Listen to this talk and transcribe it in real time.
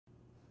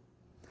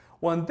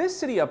Well, in this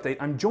city update,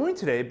 I'm joined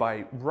today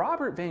by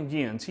Robert Van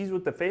Giens. He's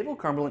with the Fayetteville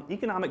Cumberland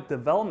Economic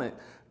Development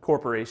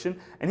Corporation,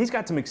 and he's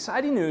got some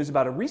exciting news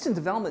about a recent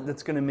development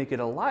that's going to make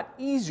it a lot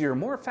easier,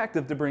 more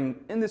effective to bring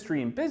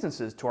industry and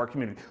businesses to our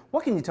community.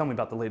 What can you tell me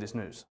about the latest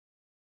news?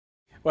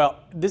 Well,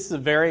 this is a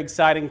very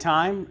exciting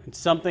time. It's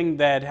something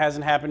that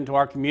hasn't happened to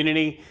our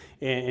community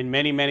in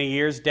many, many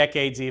years,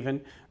 decades even.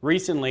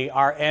 Recently,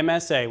 our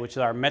MSA, which is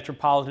our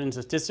Metropolitan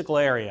Statistical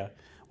Area,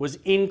 was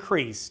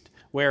increased.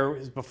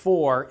 Whereas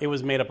before it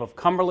was made up of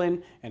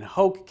Cumberland and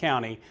Hoke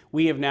County,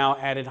 we have now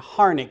added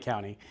Harnett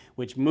County,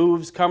 which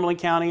moves Cumberland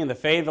County and the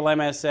Fayetteville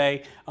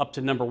MSA up to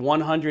number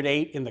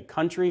 108 in the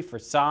country for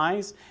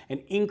size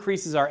and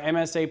increases our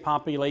MSA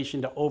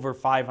population to over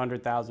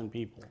 500,000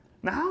 people.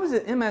 Now, how is the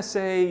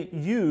MSA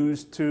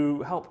used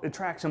to help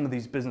attract some of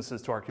these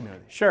businesses to our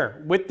community?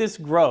 Sure. With this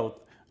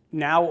growth,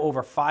 now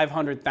over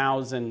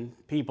 500,000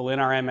 people in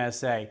our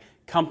MSA,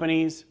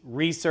 companies,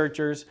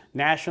 researchers,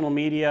 national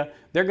media,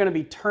 they're going to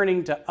be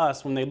turning to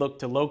us when they look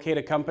to locate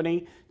a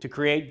company, to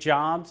create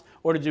jobs,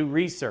 or to do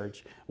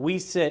research. We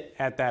sit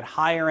at that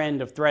higher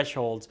end of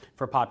thresholds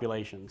for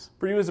populations.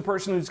 For you as a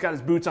person who's got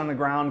his boots on the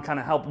ground, kind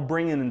of help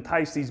bring and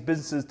entice these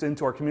businesses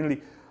into our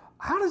community,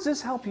 how does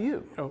this help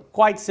you?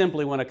 Quite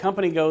simply, when a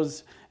company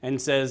goes and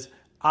says,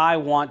 I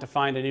want to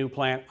find a new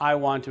plant, I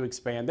want to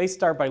expand, they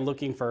start by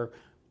looking for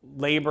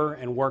labor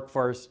and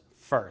workforce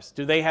first.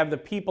 Do they have the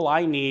people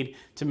I need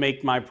to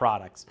make my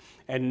products?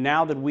 And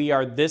now that we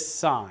are this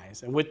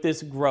size and with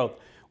this growth,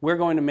 we're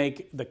going to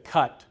make the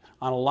cut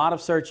on a lot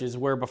of searches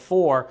where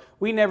before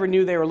we never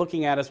knew they were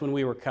looking at us when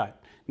we were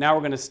cut. Now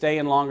we're going to stay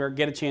in longer,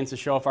 get a chance to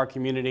show off our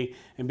community,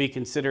 and be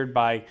considered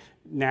by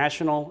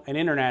national and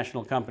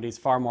international companies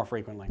far more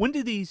frequently. When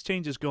did these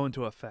changes go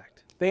into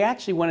effect? They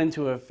actually went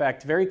into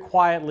effect very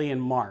quietly in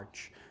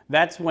March.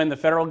 That's when the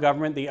federal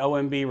government, the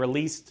OMB,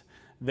 released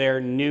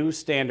their new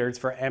standards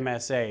for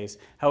MSAs.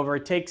 However,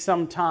 it takes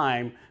some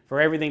time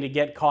for everything to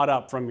get caught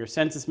up, from your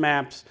census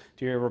maps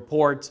to your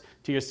reports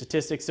to your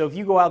statistics. So if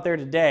you go out there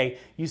today,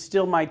 you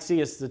still might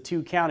see us as a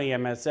two-county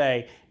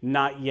MSA,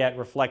 not yet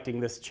reflecting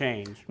this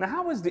change. Now,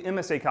 how is the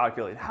MSA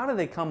calculated? How do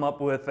they come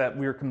up with that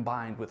we're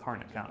combined with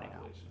Harnett County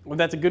now? Well,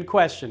 that's a good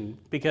question,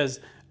 because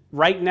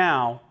right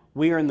now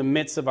we are in the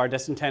midst of our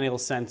decennial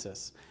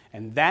census,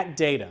 and that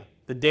data,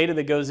 the data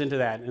that goes into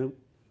that, and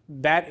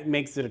that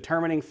makes the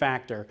determining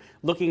factor,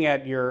 looking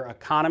at your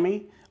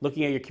economy,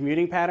 looking at your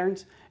commuting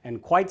patterns,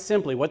 and quite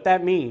simply what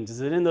that means is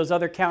that in those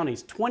other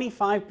counties,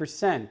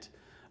 25%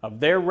 of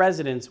their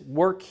residents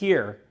work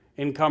here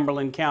in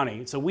Cumberland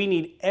County. So we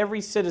need every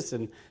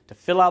citizen to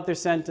fill out their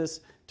census,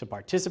 to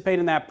participate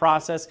in that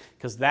process,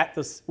 because that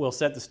will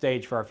set the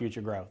stage for our future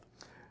growth.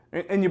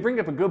 And you bring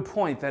up a good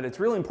point that it's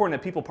really important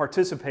that people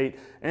participate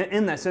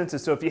in that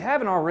census. So if you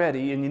haven't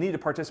already and you need to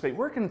participate,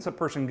 where can a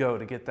person go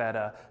to get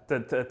that,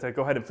 to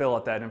go ahead and fill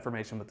out that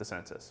information with the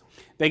census?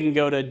 They can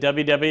go to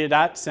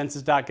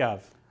www.census.gov.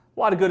 A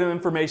lot of good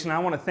information. I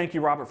want to thank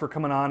you, Robert, for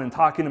coming on and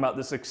talking about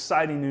this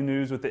exciting new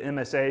news with the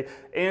MSA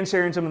and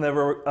sharing some of the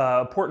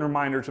important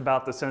reminders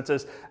about the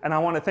census. And I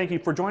want to thank you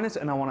for joining us,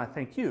 and I want to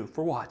thank you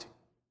for watching.